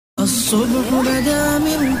الصبح بدا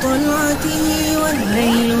من طلعته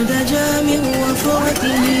والليل دجى من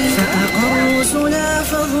وفرته فأقروا سلا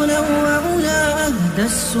فضلا وعلا أهدى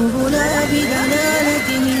السبل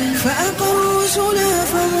بدلالته فأقروا سلا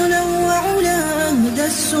فضلا وعلا أهدى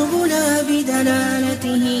السبل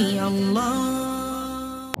بدلالته الله.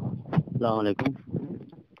 আসসালামু আলাইকুম।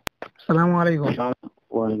 আসসালামু আলাইকুম।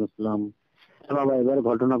 ওয়ালাইকুম আসসালাম। বাবা এবার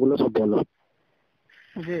ঘটনাগুলো সব বলো।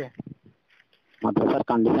 জি, মাদ্রাসার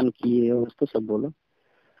কন্ডিশন কি অবস্থা সব বলো।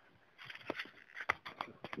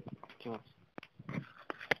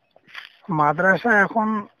 মাদ্রাসা এখন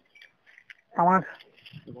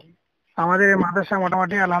আমাদের এই মাদ্রাসা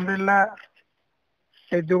মোটামুটি আলহামদুলিল্লাহ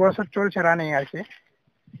এই 2 বছর চলছে রানিং আর কি।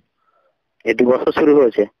 এই 2 বছর শুরু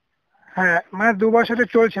হয়েছে? হ্যাঁ, মানে 2 বছরে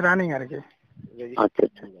চলছে রানিং আর কি, আচ্ছা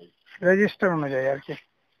আচ্ছা রেজিস্টার অনুযায়ী আর কি।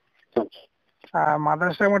 আচ্ছা আর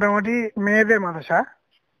মাদ্রাসা মোটামুটি মেয়েদের মাদ্রাসা,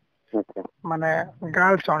 আচ্ছা মানে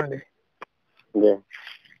গার্লস অনলি। জি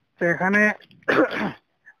তো এখানে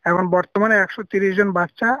এখন বর্তমানে 130 জন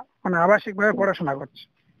বাচ্চা মানে আবাসিক ভাবে পড়াশোনা করছে।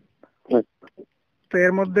 তো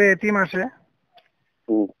এর মধ্যে এতিম আছে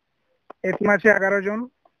 11 জন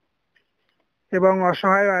এবং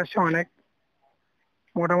অসহায় আছে অনেক।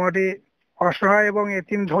 মোটামুটি অসহায় এবং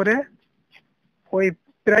এতিম ধরে ওই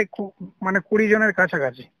প্রায় মানে 20 জনের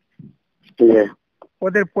কাছাকাছি। জি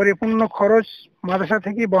ওদের পরিপূর্ণ খরচ মাদ্রাসা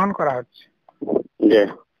থেকেই বহন করা হচ্ছে। জি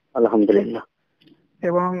আলহামদুলিল্লাহ।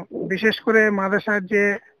 এবং বিশেষ করে মাদ্রাসার যে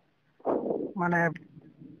মানে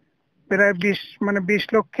প্রায় 20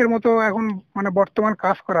 লক্ষের মতো এখন মানে বর্তমান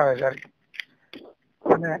কাজ করা হয়েছে আর কি।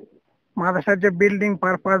 মানে মাদ্রাসার যে বিল্ডিং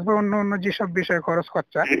পারপাস বা অন্য অন্য যেসব বিষয়ে খরচ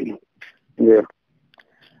খরচা, জি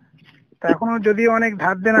তা এখনো যদিও অনেক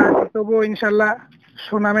ধার দেনা আছে তবুও ইনশাল্লাহ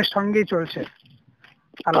সুনামের সঙ্গেই চলছে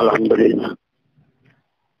আলহামদুলিল্লাহ।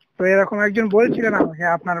 তো এরকম একজন বলছিলেন আমাকে,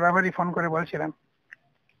 আপনার ব্যাপারই ফোন করে বলছিলেন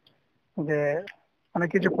যে মানে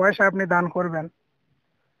কিছু পয়সা আপনি দান করবেন।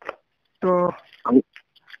 তো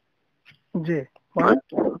জি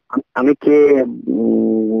আমি কে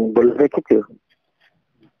বলে রেখেছি?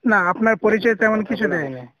 না, আপনার পরিচয় তেমন কিছু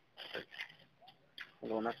দেয়নি।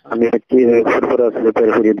 আমি হচ্ছি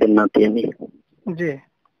ফরিদের নাতি। জি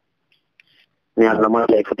আমি আল্লামা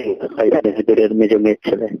সাইফুদ্দিনের মেজো মেয়ের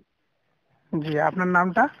ছেলে। জি, আপনার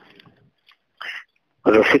নামটা?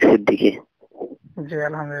 রফিক সিদ্দিকী। জি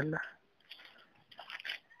আলহামদুলিল্লাহ।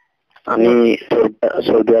 আমি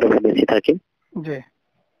সৌদি আরবে বেশি থাকি। জি।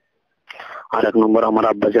 আর 1 নম্বর আমার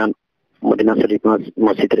আব্বাজান মদিনা শরীফ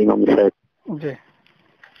মসজিদের ইমাম সাহেব। জি।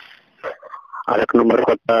 আর 1 নম্বর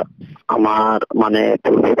কথা, আমার মানে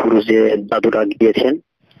পূর্বপুরুষ যে দাদুরা গিয়েছেন,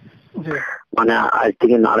 মানে আজ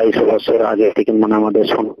থেকে 250 বছর আগে থেকে মানে আমাদের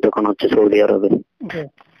সোনার দোকান হচ্ছে সৌদি আরবে।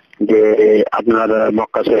 যে আপনার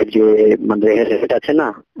মক্কা শরীফ যে মানে রেল গেট আছে না,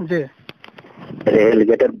 রেল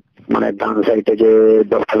গেটের মানে ডান সাইডে যে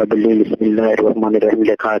 10তলা বিল্ডিং বিসমিল্লাহির রহমানির রহিম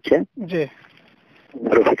লেখা আছে,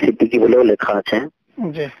 রফিক সিদ্দিকী বলেও লেখা আছে।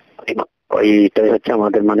 ওইটাই হচ্ছে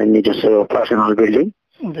আমাদের মানে নিজস্ব পার্সোনাল বিল্ডিং।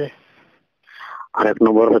 আর 1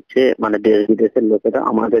 নম্বর হচ্ছে মানে দেশ বিদেশের লোকেরা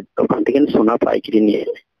আমাদের দোকান থেকে সোনা পাইকারি নিয়ে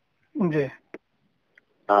যায়।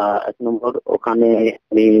 1 নম্বর ওখানে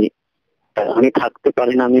আমি থাকতে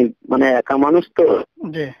পারি না, আমি মানে একা মানুষ তো,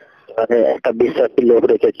 একটা বিশ্বাসী লোক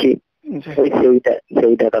রেখেছি,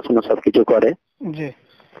 সেই দেখাশোনা সবকিছু করে।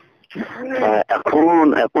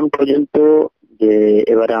 এখন পর্যন্ত যে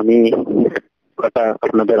এবারে আমি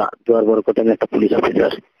আপনাদের দুয়ার বরকতে একটা পুলিশ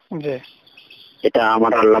অফিসার, এটা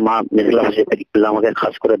আমার আল্লামা মিজলা হোসেন আমাকে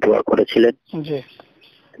খাস করে দোয়া করেছিলেন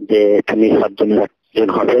যে তুমি 7 জনের একজন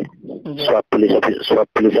হবে, সব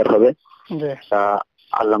পুলিশার হবে। তা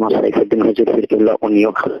আল্লামা সাইফুদ্দিন হুজুর ফিরকিল্লাহ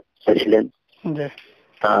উনিও ছিলেন।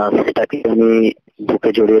 তা সেটাকে আমি বুকে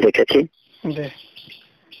জড়িয়ে রেখেছি।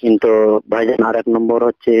 কিন্তু ভাইজান আর 1 নম্বর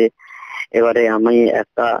হচ্ছে এবারে আমি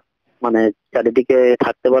একটা মানে চারিদিকে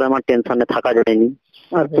থাকতে পারে আমার টেনশনে থাকা যায়নি,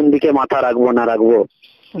 আর কোন দিকে মাথা রাখবো না রাখবো।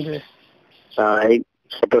 তাই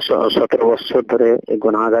 17 বছর ধরে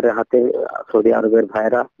গুনাহগারের হাতে সৌদি আরবের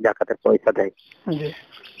ভাইরা জাকাতের পয়সা দেয়।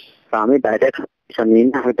 তা আমি ডাইরেক্ট নিই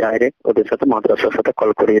না, আমি ডাইরেক্ট ওদের সাথে মাদ্রাসার সাথে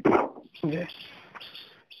কল করিয়ে দিই।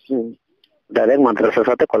 ডাইরেক্ট মাদ্রাসার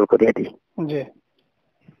সাথে কল করিয়ে দিই।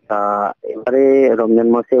 তা এবারে রমজান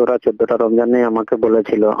মাসে ওরা 14টা রমজানে আমাকে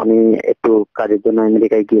বলেছিল, আমি একটু কাজের জন্য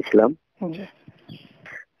আমেরিকায় গিয়েছিলাম।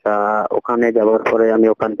 তা ওখানে যাওয়ার পরে আমি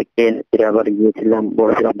ওখান থেকে ফিরে আবার গিয়েছিলাম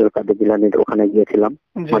বড় আব্দুল কাদের জিলানীর ওখানে গিয়েছিলাম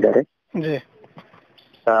মাজারে।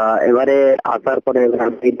 তা এবারে আসার পরে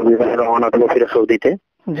রওনা দেবো ফিরে সৌদিতে।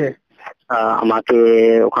 আমাকে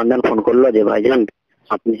ওখান ফোন করলো যে ভাইজান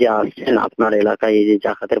আপনি যে আসছেন আপনার এলাকায় এই যে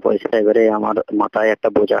জাকাতের পয়সাটা এবারে আমার মাথায় একটা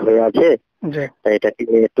বোঝা হয়ে আছে, তাই এটাকে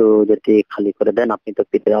একটু যদি খালি করে দেন, আপনি তো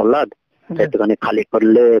পিতার আওলাদ, একটুখানি খালি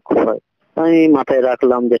করলে খুব হয়। আমি মাথায়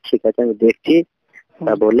রাখলাম যে ঠিক আছে আমি দেখছি,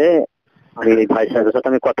 তা বলে আমি ভাই সাহেবের সাথে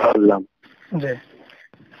আমি কথা বললাম।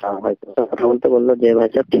 ভাই সাহেব কথা বলতে বললো যে ভাই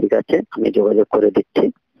সাহেব ঠিক আছে আমি যোগাযোগ করে দিচ্ছি।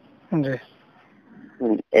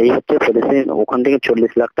 এই হচ্ছে পলিসি, ওখান থেকে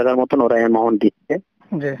 40 লাখ টাকার মতন ওরা অ্যামাউন্ট দিচ্ছে।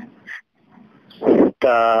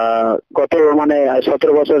 তা গত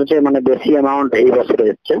 17 বছর যে বেশি অ্যামাউন্ট এই বছরে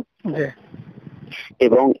হচ্ছে,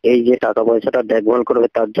 এবং এই যে টাকা পয়সাটা দেখভাল করবে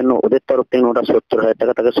তার জন্য ওদের তরফ থেকে ওরা 70,000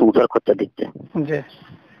 টাকা তাকে সংসার খরচা দিচ্ছে।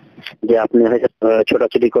 যে আপনি হয়তো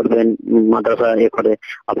ছোটাছুটি করবেন, মাদ্রাসা করে,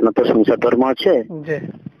 আপনার তো সংসার ধর্ম আছে,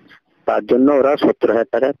 তার জন্য ওরা 70,000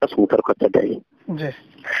 টাকা একটা সংসার খরচা দেয়।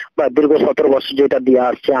 বা দীর্ঘ 17 বছর যেটা দিয়ে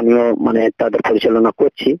আসছে, আমিও তাদের পরিচালনা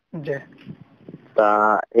করছি। তা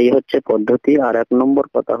এই হচ্ছে পদ্ধতি। আর 1 নম্বর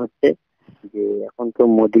কথা হচ্ছে যে এখন তো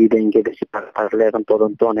মোদি ব্যাংকে বেশি টাকা থাকলে এখন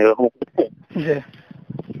তদন্ত অনেক রকম করছে।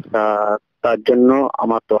 তা তার জন্য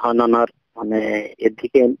আমার তোহানার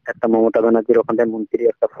এদিকে একটা মমতা ব্যানার্জির ওখানে মন্ত্রী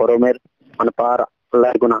একটা ফরমের পার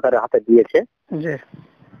গুণাকারের হাতে দিয়েছে।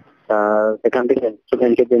 তা সেখান থেকে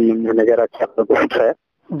ব্যাংকের যে ম্যানেজার আছে আপনার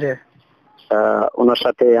ওনার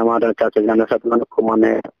সাথে আমার চাচা জানার সাথে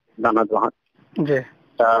দানা দোহান।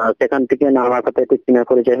 সেখান থেকে আমার সাথে একটু চিনা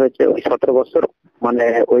পরিচয় হয়েছে। ওই 17 বছর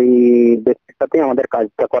ওই ব্যক্তির সাথে আমাদের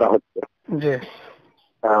কাজটা করা হচ্ছে।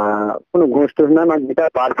 কোনো ঘুষ টুস না, যেটা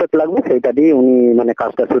পারফেক্ট লাগবে সেইটা দিয়ে উনি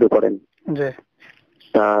কাজটা শুরু করেন।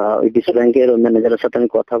 তা ওই বিশ্ব ব্যাংকের ম্যানেজারের সাথে আমি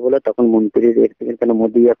কথা বলে তখন মন্ত্রীর কেন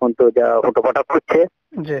মোদি এখন তো যা ফটোফটা করছে,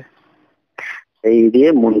 এই দিয়ে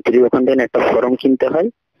মন্ত্রী ওখান থেকে একটা ফর্ম কিনতে হয়।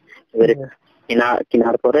 এবারে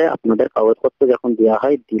কেনার পরে আপনাদের কাগজপত্র যখন দেওয়া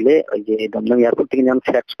হয়, দিলে ওই যে দমদম এয়ারপোর্ট থেকে যেমন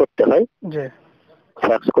ফ্যাক্স করতে হয়,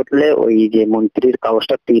 ফ্যাক্স করলে ওই যে মন্ত্রীর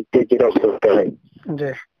কাগজটা 3টে জেরক্স করতে হয়।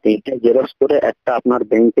 3টে জেরক্স করে একটা আপনার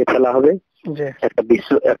ব্যাংকে ফেলা হবে, একটা বিশ্ব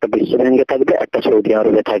ব্যাংকে থাকবে, একটা সৌদি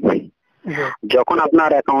আরবে থাকবে। যখন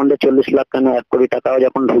আপনার অ্যাকাউন্টে 40 লাখ কেন 1 কোটি টাকাও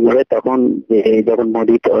যখন ঢুকবে, তখন যখন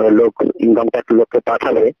মোদি লোক ইনকাম ট্যাক্স লোককে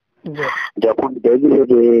পাঠাবে, যখন দেখবে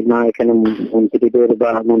যে না এখানে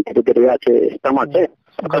মন্ত্রীদের আছে, স্টাম্প আছে,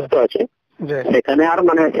 কষ্ট আছে, সেখানে আর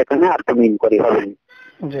কোনো ইনকোয়ারি হবে।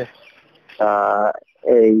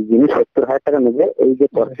 এই জিনিস 70,000 টাকা নেবে। এই যে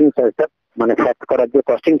কস্টিং চার্জটা ফ্যাক্ট করার যে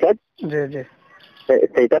কস্টিং চার্জ,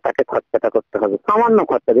 সেইটা তাকে খরচাটা করতে হবে। সামান্য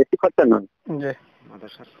খরচা, বেশি খরচা নয়।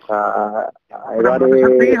 এবারে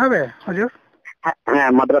হ্যাঁ,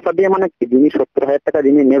 মাদ্রাসা দিয়ে যিনি 70,000 টাকা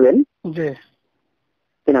যিনি নেবেন,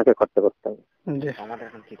 তিনাকে খরচা করতে হবে।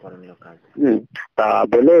 তা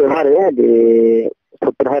বলে এবারে যে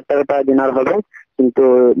 70,000 টাকাটা দিনার হবে, কিন্তু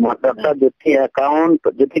মাদ্রাসা যদি অ্যাকাউন্ট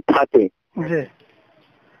যদি থাকে,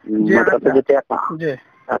 মাদ্রাসা যদি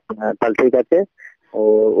তাহলে ঠিক আছে।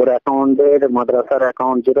 ওর অ্যাকাউন্টের মাদ্রাসার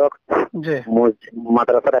অ্যাকাউন্ট জেরক্স,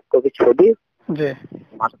 মাদ্রাসার 1 কপি ছবি,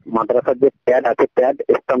 মাদ্রাসার যে প্যাড আছে,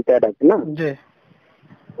 স্টাম্প প্যাড আছে না,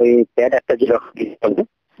 ওই প্যাড একটা জেরক্স দিতে হবে।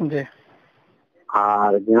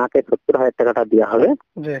 আর যাকে 70,000 টাকাটা দেওয়া হবে,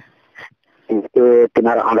 কিন্তু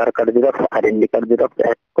তিনার আধার card xerox, identity card xerox,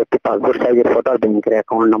 1 copy passport সাইজের ফটো, ব্যাংকের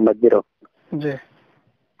অ্যাকাউন্ট নাম্বার জেরক্স,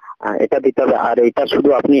 এটা দিতে হবে। আর এটা শুধু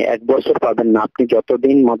আপনি 1 বছর পাবেন না, আপনি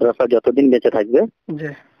যতদিন মাদ্রাসা যতদিন বেঁচে থাকবে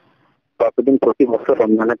ততদিন প্রতি বছর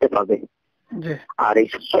রমজানেতে পাবে। আর এই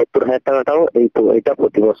 70,000 টাকাটাও এইটা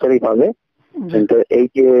প্রতি বছরই পাবে। কিন্তু এই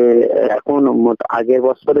যে এখন আগের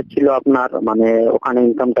বছরে ছিল আপনার ওখানে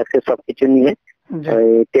ইনকাম ট্যাক্সের সবকিছু নিয়ে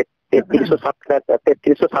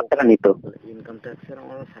 3307 টাকা নিত।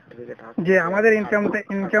 যে আমাদের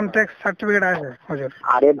ইনকাম ট্যাক্স সার্টিফিকেট আছে হুজুর।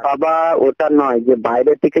 আরে বাবা, ওটা নয়, যে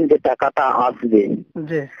বাইরে থেকে যে টাকাটা আসবে,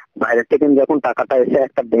 বাইরে থেকে যখন টাকাটা এসে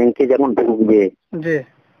একটা ব্যাংকে যখন ঢুকবে,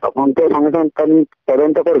 তখন তো সঙ্গে সঙ্গে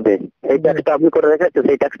তদন্ত করবে। এই ট্যাক্সটা আপনি করে রেখেছেন,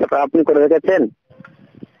 সেই ট্যাক্সটা আপনি করে রেখেছেন,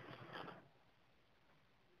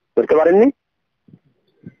 বুঝতে পারেননি?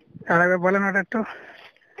 বলেন ওটা একটু।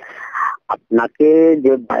 আপনাকে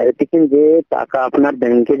যে বাইরে থেকে যে টাকা আপনার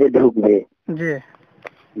ব্যাংকে যে ঢুকবে,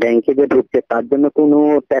 ব্যাংকে যে ঢুকছে, তার জন্য কোনো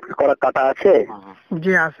ট্যাক্স করা কাটা আছে?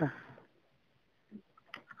 জি আছে।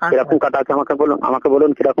 কিরকম কাটা আছে আমাকে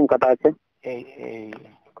বলুন কিরকম কাটা আছে?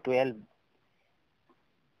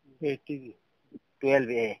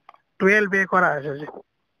 12A করা আছে।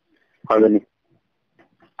 হবে না,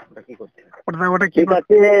 ঠিক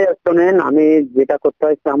আছে। শোনেন, আমি যেটা করতে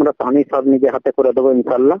হচ্ছে আমি সব নিজে হাতে করে দেবো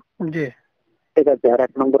ইনশাল্লাহ। ঠিক আছে। আর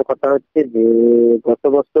 1 নম্বর কথা হচ্ছে যে গত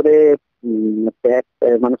বছরে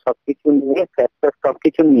সবকিছু নিয়ে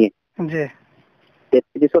সবকিছু নিয়ে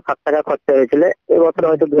 3307 টাকা খরচা হয়েছিল। এবছর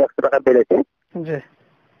হয়তো 200 টাকা বেড়েছে।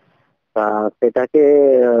 তা সেটাকে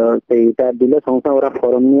সেইটা দিলে সঙ্গে ওরা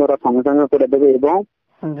ফর্ম নিয়ে ওরা সঙ্গে সঙ্গে করে দেবে, এবং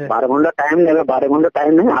 12 ঘন্টা টাইম নেবে। 12 ঘন্টা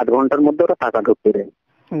টাইম নেই, 8 ঘন্টার মধ্যে ওরা টাকা ঢুকিয়ে দেবে।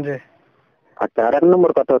 আচ্ছা, আর এক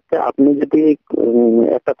নম্বর কথা হচ্ছে, আপনি যদি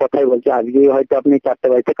একটা কথাই বলছি, আজকে হয়তো আপনি 4টে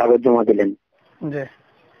বাড়িতে কাগজ জমা দিলেন,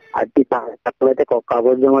 আজকে 4টে বাড়িতে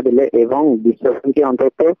কাগজ জমা দিলে এবং বিশ্ব ব্যাংকে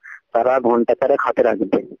অন্তত তারা ঘন্টা 4 হাতে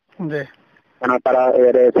রাখবে, কেন তারা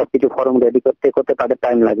এবারে সবকিছু ফর্ম রেডি করতে করতে তাদের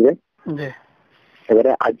টাইম লাগবে।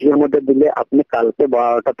 এবারে আজকের মধ্যে দিলে আপনি কালকে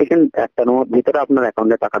 12টা থেকে 1টার ভিতরে আপনার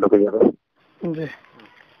অ্যাকাউন্টে টাকা ঢুকে যাবে।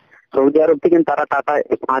 সৌদি আরব থেকে তারা টাকা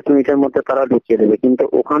 5 মিনিটের মধ্যে তারা ঢুকিয়ে দেবে, কিন্তু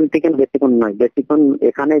ওখান থেকে বেশিক্ষণ নয়। বেশিক্ষণ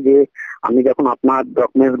এখানে যে আমি যখন আপনার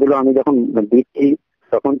ডকুমেন্টস গুলো আমি যখন দিচ্ছি,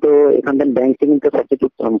 তখন তো এখান থেকে ব্যাংক থেকে কিন্তু সবকিছু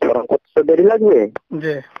ফর্ম করতে দেরি লাগবে।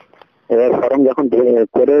 এবার ফর্ম যখন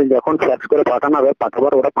করে যখন ফ্যাক্স করে পাঠানো হবে,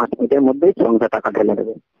 পাঠাবার ওরা 5 মিনিটের মধ্যেই সঙ্গে টাকা ঢেলে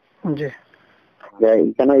দেবে।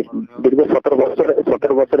 এখানে দীর্ঘ 17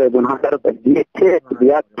 বছরে 2,000 দিয়েছে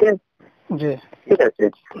দিয়াচ্ছে। ঠিক আছে,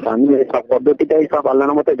 আমি সব পদ্ধতিটাই সব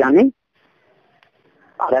আল্লাহর মতো জানি।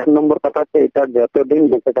 আর এক নম্বর কথা হচ্ছে, এটা যতদিন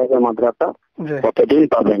বেঁচে থাকবে মাদ্রাসা ততদিন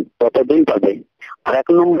পাবেন। আর এক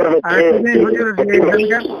নম্বর হচ্ছে,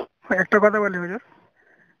 একটা কথা বলি হুজুর,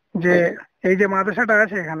 যে এই যে মাদ্রাসাটা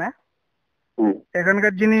আছে এখানে,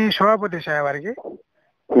 এখানকার যিনি সভাপতি সাহেব আর কি,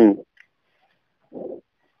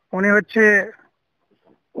 উনি হচ্ছে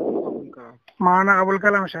মাওলানা আবুল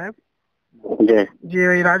কালাম সাহেব, যে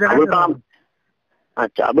ওই রাজা।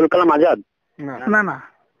 আচ্ছা, আবুল কালাম আজাদ? না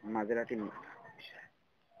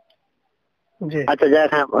আচ্ছা, যাই,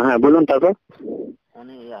 হ্যাঁ বলুন। তারপর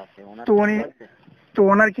তো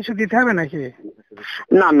ওনার কিছু দিতে হবে নাকি?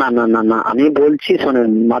 না না না না না, আমি বলছি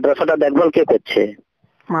শোনেন, মাদ্রাসাটা দেখভাল কে করছে?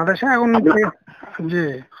 মাদ্রাসা এখন জি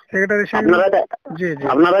সেক্রেটারি সাহেব।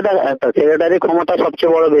 আপনারা সেক্রেটারি ক্ষমতা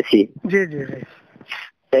সবচেয়ে বড় বেশি। জি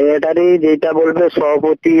সেক্রেটারি যেটা বলবে,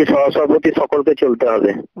 সভাপতি সহসভাপতি সকলকে চলতে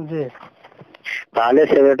হবে। তাহলে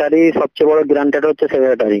সেক্রেটারি সবচেয়ে বড় গ্রান্টেড হচ্ছে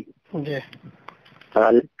সেক্রেটারি।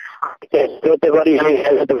 তাহলে হতে পারি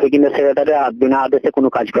কিন্তু সেক্রেটারি বিনা আদেশে কোনো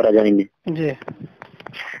কাজ করা যায়নি।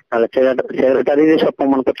 তাহলে সেক্রেটারি সব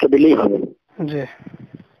প্রমাণপত্র দিলেই হবে।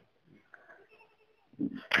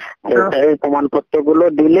 সেক্রেটারি প্রমাণপত্র গুলো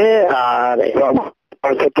দিলে, আর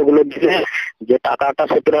প্রমাণপত্র গুলো দিলে যে টাকাটা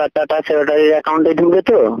 17,000 টাকা সেক্রেটারির অ্যাকাউন্টে ঢুকবে,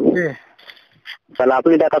 তো তাহলে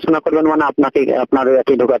আপনি দেখাশোনা করবেন, মানে আপনার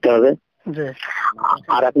একই ঢোকাতে হবে।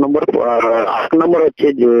 আর এক নম্বর হচ্ছে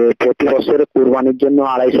যে প্রতি বছরে কুরবানির জন্য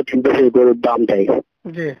 250-300 গরুর দাম চাই।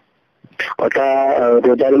 ওটা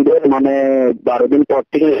রোজার ঈদের মানে 12 দিন পর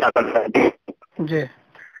থেকে টাকা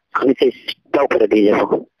আমি সেইটাও করে দিয়ে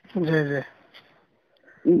যাবো।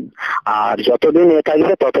 আর যতদিন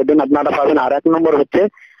থাকবে ততদিন আপনারা পাবেন। আর এক নম্বর হচ্ছে,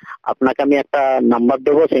 আপনাকে আমি একটা নাম্বার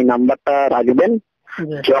দেবো, সেই নাম্বারটা রাখবেন।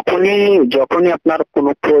 যখনই আপনার কোনো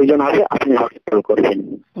প্রয়োজন হবে আপনি হসপিটাল করবেন।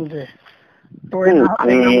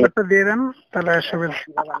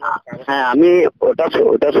 হ্যাঁ, আমি ওটা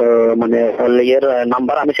মানে ইয়ের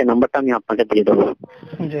নাম্বার, আমি সেই নাম্বারটা আমি আপনাকে দিয়ে দেবো।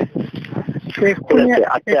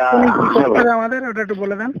 আচ্ছা, আমাদের ওটা একটু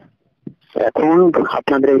বলে দেন। এখন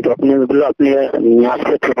আপনাদের এই ডকুমেন্টস গুলো আপনি নিয়ে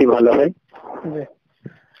আসলে খুবই ভালো হয়।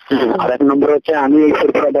 আর এক নম্বর হচ্ছে, আমি এই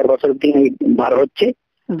 10 বছর দিন বার হচ্ছি।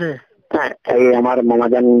 হ্যাঁ, এই আমার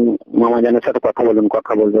মামাজানের সাথে কথা বলুন,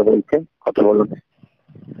 কথা বলুন,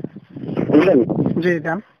 বুঝলেন?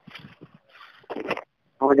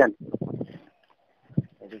 মামাজান,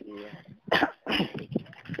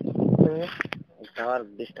 টাওয়ার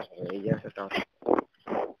ডিস্টার্ব হবে, এই যে আছে টাওয়ার।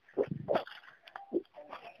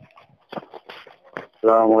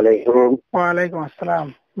 আসসালামু আলাইকুম। ওয়ালাইকুম আসসালাম।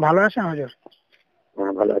 ভালো আছেন হুজুর?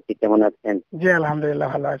 হ্যাঁ, ভালো আছি। কেমন আছেন? জি আলহামদুলিল্লাহ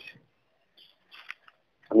ভালো আছি।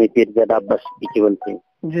 আমি পীরজাদা আব্বাস কি বলছি।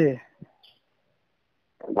 জি,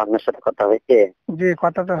 আপনার সাথে কথা হয়েছে? জি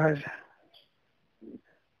কথা তো হয়েছে।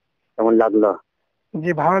 কেমন লাগলো?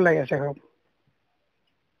 জি ভালো লেগেছে খুব।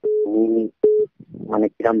 মানে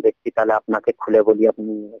কিরম ব্যক্তি, তাহলে আপনাকে খুলে বলি,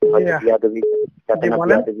 আপনি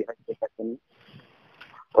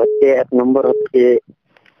হচ্ছে এক নম্বর হচ্ছে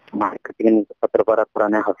মার্কেটিং করা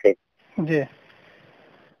কোরআনে হাফেজ।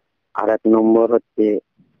 আর এক নম্বর হচ্ছে,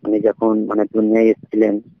 উনি যখন মানে দুনিয়ায়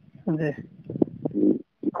এসেছিলেন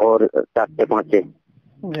ভোর 4:05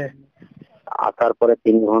 আসার পরে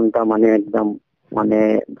 3 ঘন্টা মানে একদম মানে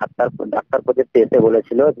ডাক্তার পর্যন্ত এসে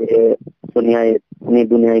বলেছিল যে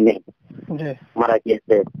দুনিয়ায় নেই, মারা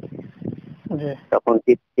গিয়েছে। তখন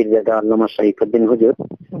পীরজাদা আল্লামা শরীফুদ্দীন হুজুর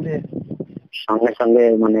সঙ্গে সঙ্গে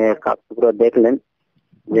মানে কাজগুলো দেখলেন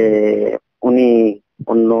যে উনি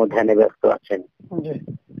অন্য ধ্যানে ব্যস্ত আছেন।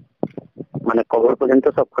 মানে কবর পর্যন্ত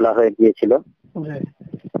সব খোলা হয়ে গিয়েছিল।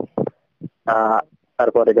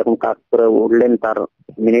 তারপরে যখন কাজ করে উঠলেন, তার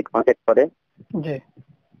মিনিট 5 পরে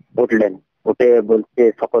উঠলেন, উঠে বলছে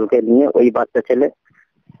সকলকে নিয়ে, ওই বাচ্চা ছেলে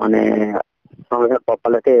মানে আমাদের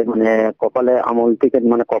কপালেতে মানে কপালে আমল থেকে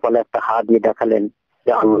মানে কপালে একটা হাত দিয়ে দেখালেন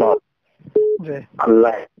যে আল্লাহ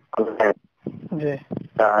আল্লাহ আল্লাহ।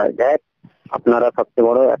 যাই আপনারা সবচেয়ে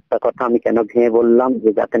বড় একটা কথা আমি কেন ভেঙে বললাম যে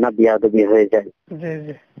যাতে না বিয়াদবি হয়ে যায়।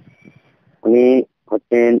 উনি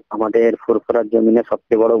হচ্ছেন আমাদের ফুরফুরার জমিনে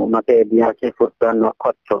সবচেয়ে বড়, ওনাকে দিয়ে আছে ফুরফুরার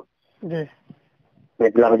নক্ষত্র।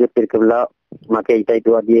 মেজলা হুজুর পীর কেবলা ওনাকে এইটাই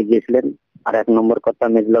দোয়া দিয়ে গিয়েছিলেন। আর এক নম্বর কথা,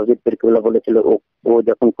 মেজলা হুজুর পীর কেবলা বলেছিল ও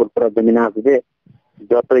যখন ফুরফুরার জমিনে আসবে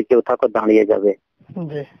যতই কেউ থাকো দাঁড়িয়ে যাবে।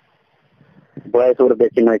 বয়স ওর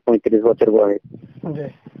বেশি নয়, 35 বছর বয়স।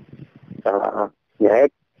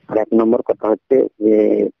 আর এক নম্বর কথা হচ্ছে যে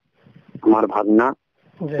আমার ভাবনা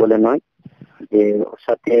বলে নয় যে ওর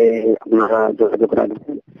সাথে আপনারা যোগাযোগ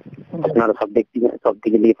রাখবেন, আপনারা সব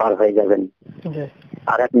দিকে দিয়ে পার হয়ে যাবেন।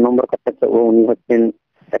 আর এক নম্বর কথা হচ্ছে উনি হচ্ছেন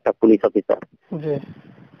একটা পুলিশ অফিসার।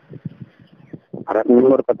 আর এক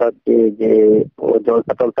নম্বর কথা হচ্ছে যে ও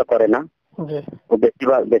জলসা টলসা করে না, ও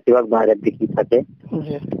বেশিরভাগ বাইরের দিকেই থাকে।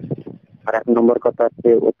 আর এক নম্বর কথা হচ্ছে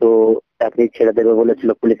ও তো চাকরি ছেড়ে দেবে বলেছিল,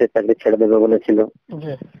 পুলিশের চাকরি ছেড়ে দেবে বলেছিল।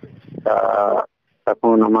 তা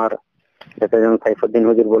তখন আমার সাইফুদ্দিন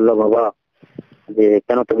হুজুর বললো, বাবা যে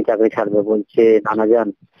কেন তুমি চাকরি ছাড়বে? বলছে নানা যান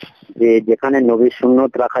যে যেখানে নবীর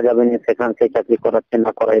সুন্নত রাখা যাবে না সেখানে সেই চাকরি করাচ্ছে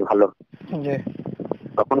না করাই ভালো।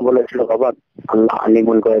 তখন বলেছিল, বাবা আল্লাহ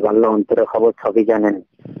আলিমুল গায়ব, আল্লাহ অন্তরের খবর সবই জানেন।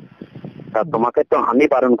 তা তোমাকে তো আমি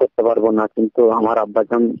বারণ করতে পারবো না, কিন্তু আমার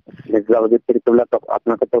আব্বাজান মেজলা হুজুর পীর কেবলা তো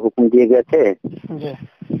আপনাকে তো হুকুম দিয়ে গেছে।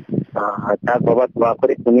 তার বাবা দোয়া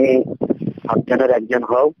করে তুমি 7 জনের একজন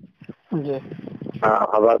হও।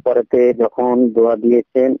 হবার পরেতে যখন দোয়া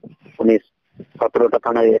দিয়েছেন উনি 17টা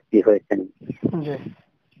থানায় এসপি হয়েছেন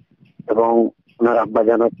এবং ওনার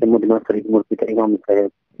আব্বাজান হচ্ছে মদিনা শরীফ মুফতি ইমাম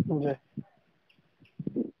সাহেব।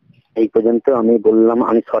 এই পর্যন্ত আমি বললাম,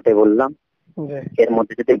 আমি শর্টে বললাম। এর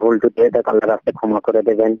মধ্যে যদি ভুল টুট হয়ে থাকে আল্লাহ রাস্তায় ক্ষমা করে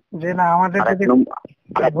দেবেন।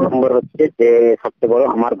 আর এক নম্বর হচ্ছে যে সবচেয়ে বড়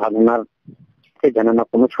আমার ভাবনার যেন না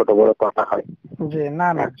কোনো ছোট বড় কথা হয়।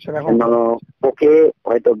 ওকে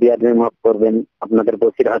হয়তো বিয়াদবি মাফ করবেন, আপনাদের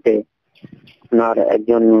বসিরহাটে আপনার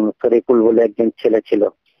একজন শরীফুল বলে একজন ছেলে ছিল,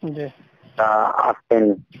 তা আসতেন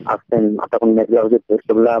তখন মেজলা হুজুর পীর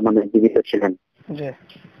কেবলা মানে জীবিত ছিলেন।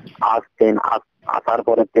 আসতেন, আসার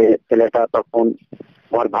পরে ছেলেটা তখন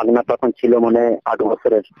আমার ভাগনা তখন ছিল মানে 8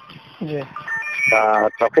 বছরের। তা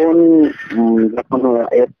তখন যখন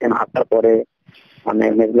এসছেন আসার পরে মানে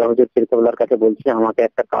মেজলা হুজুর পীর কেবলার কাছে বলছে আমাকে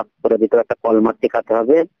একটা কাজ করে দিতে, একটা কলমা টিকাতে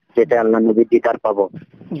হবে যেটা আল্লাহ নবীর দিদার পাবো।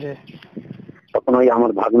 তখন ওই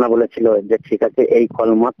আমার ভাগনা বলেছিল যে ঠিক আছে এই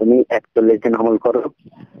কলমা তুমি 41 দিন আমল করো,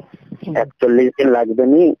 41 দিন লাগবে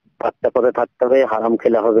নি, বাচ্চা করে থাকতে হবে, হারাম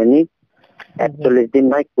খেলা হবে নি, 41 দিন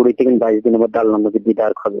নয় 20 থেকে 22 দিনের মধ্যে আল্লাহ নবীর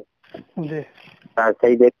দিদার হবে। আর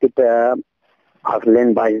সেই ব্যক্তিটা আসলেন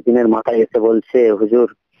 22 দিনের মাথায় এসে বলছে, হুজুর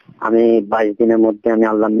আমি 22 দিনের মধ্যে আমি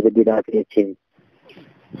আল্লাহ নবীর দিদার পেয়েছি।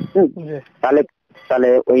 তাহলে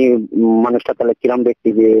ওই মানুষটা তাহলে কিরম ব্যক্তি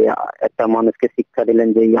যে একটা মানুষকে শিক্ষা দিলেন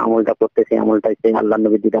যে এই আমলটা করতে, সেই আমলটাই সেই আল্লাহ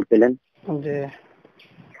নবীর দিদার পেলেন।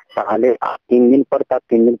 তাহলে 3 দিন পর তার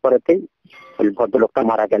 3 দিন পরেতেই ওই ভদ্রলোকটা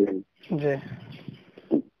মারা গেলেন।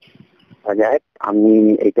 আমি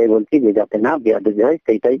এইটাই বলছি যে যাতে না বিয়াদবি হয়,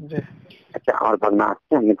 সেইটাই একটা আমার ভাবনা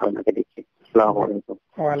আসছে, আমি ভাবনাকে দিচ্ছি। আসসালামু আলাইকুম।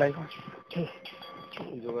 ওয়ালাইকুম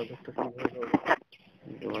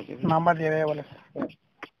নাম্বার দিয়ে দেবে বলে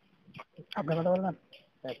আপনি কথা বলবেন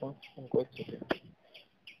এখন ফোন করছি।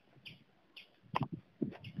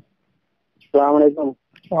 আসসালামু আলাইকুম।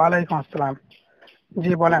 ওয়ালাইকুম আসসালাম,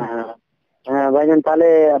 জি বলেন। হ্যাঁ ভাইজান, তাহলে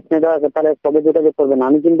আপনারা তাহলে কবে যোগাযোগ করবেন?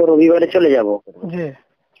 আমি কিন্তু রবিবারে চলে যাব। জি।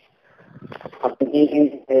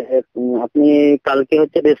 আপনি কালকে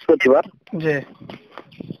হচ্ছে বৃহস্পতিবার, জি।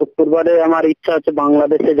 শুক্রবারে আমার ইচ্ছা হচ্ছে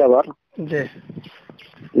বাংলাদেশে যাবার। জি।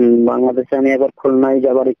 বাংলাদেশে আমি একবার খুলনায়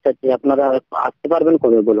যাবার ইচ্ছা আছে। আপনারা আসতে পারবেন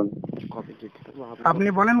কবে বলুন? আপনি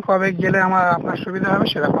বলেন কবে গেলে আপনার সুবিধা হবে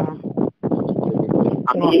সেরকম।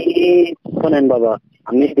 আমি শোনেন বাবা,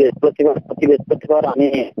 আমি প্রতি বৃহস্পতিবার আমি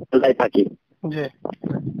খুলনায় থাকি। জি।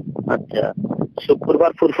 আচ্ছা,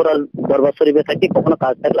 শুক্রবার ফুরফুরা দরবার শরীফে থাকি, কখনো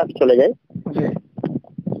কাজ থাকলে আমি চলে যাই। জি।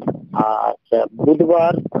 আচ্ছা,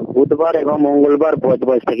 বুধবার এবং মঙ্গলবার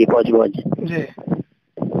বজবজ থাকি। বজবজ জি।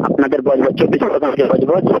 আপনাদের বজবজ 24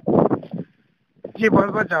 বজবজ? জি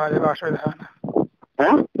বজবজ যাওয়া যাবে, অসুবিধা হবে না।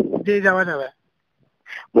 হ্যাঁ জি যাওয়া যাবে।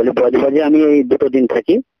 বলি বজবজে আমি এই 2 দিন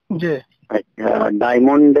থাকি। জি। আচ্ছা,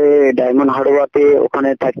 ডায়মন্ড হারবাতে ওখানে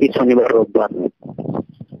থাকি শনিবার রোববার।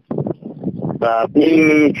 আপনি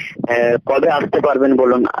কবে আসতে পারবেন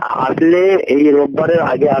বলুন? আসলে এই রোববারের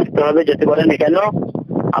আগে আসতে হবে যদি বলেন। কেন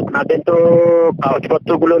আপনাকে তো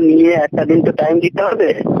কাগজপত্র গুলো নিয়ে একটা দিন তো টাইম দিতে হবে।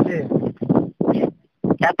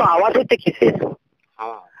 এত আওয়াজ হচ্ছে কিসের?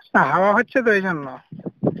 না, হাওয়া হচ্ছে তো এই জন্য।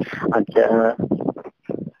 আচ্ছা,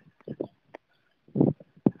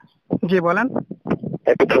 জি বলেন।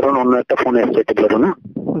 একটু ধরুন, অন্য একটা ফোন এসছে, একটু ধরুন।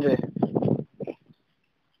 জি।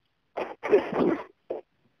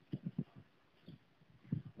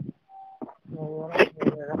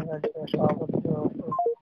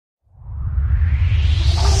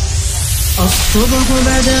 الصبح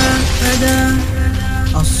بدا بدا،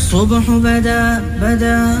 الصبح بدا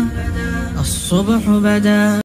بدا، الصبح بدا.